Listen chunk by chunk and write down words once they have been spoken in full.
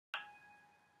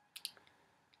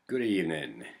Good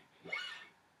evening.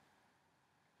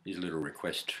 Here's a little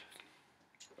request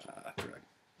for a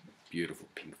beautiful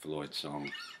Pink Floyd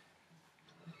song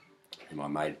from my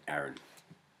mate Aaron.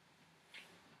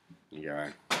 Here you go,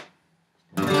 Aaron.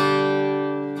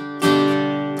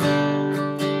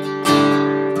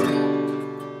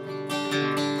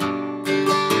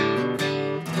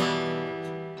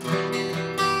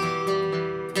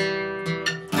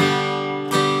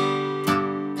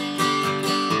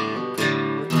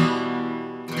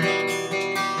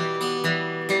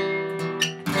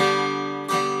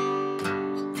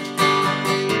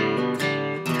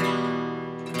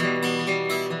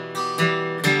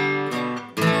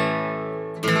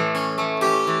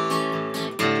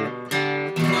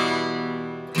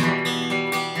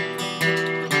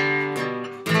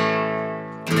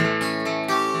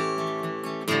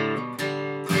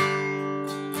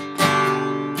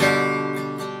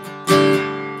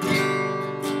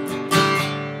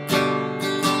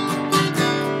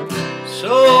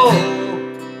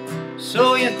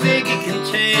 So you think you can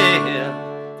tell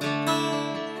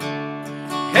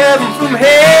heaven from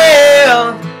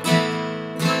hell,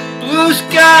 blue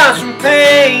skies from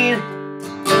pain?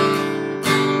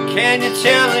 Can you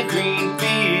tell the green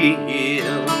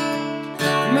field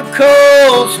from a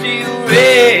cold steel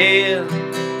rail,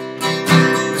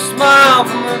 the smile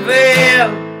from a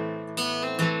veil?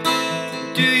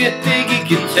 Do you think you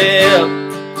can tell?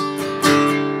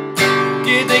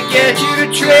 Did they get you to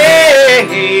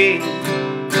trade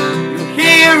your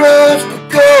heroes for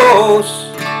ghosts,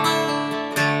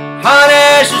 hot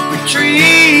ashes for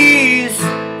trees,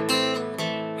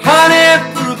 honey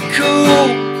for a cool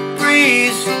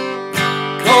breeze,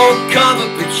 cold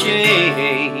comfort for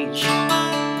change?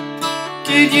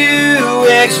 Did you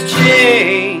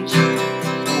exchange a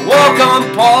walk-on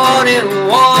part in a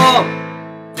wall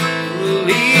for a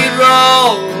lead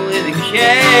role in a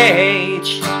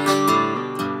cage?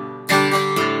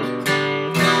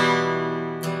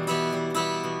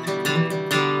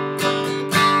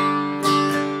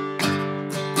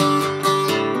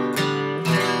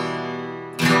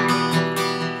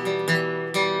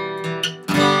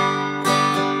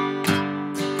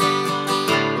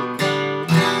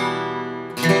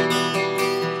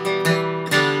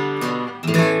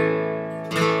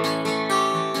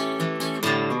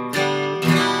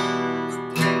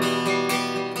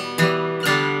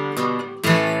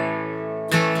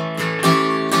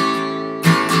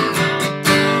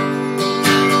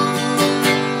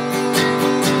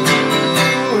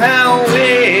 How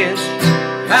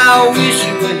I wish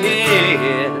you were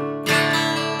here.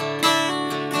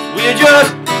 We're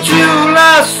just two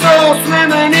lost souls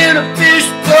swimming in a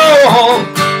fishbowl,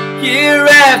 year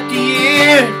after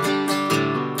year,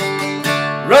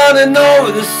 running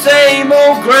over the same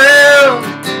old ground.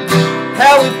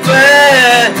 How we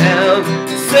found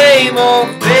the same old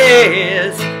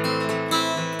fears.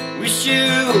 Wish you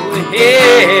were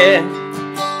here.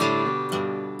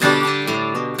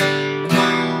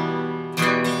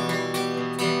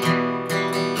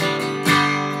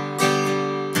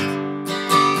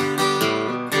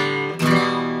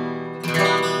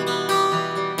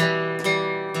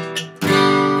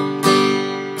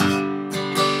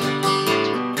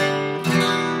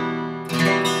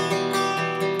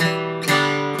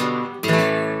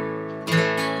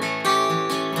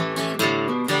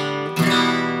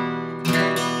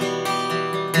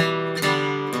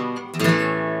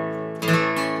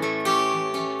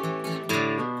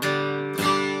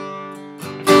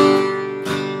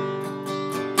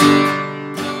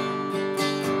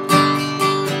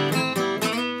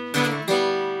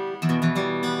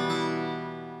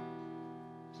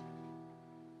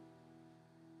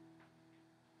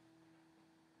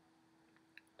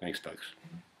 Thanks, folks.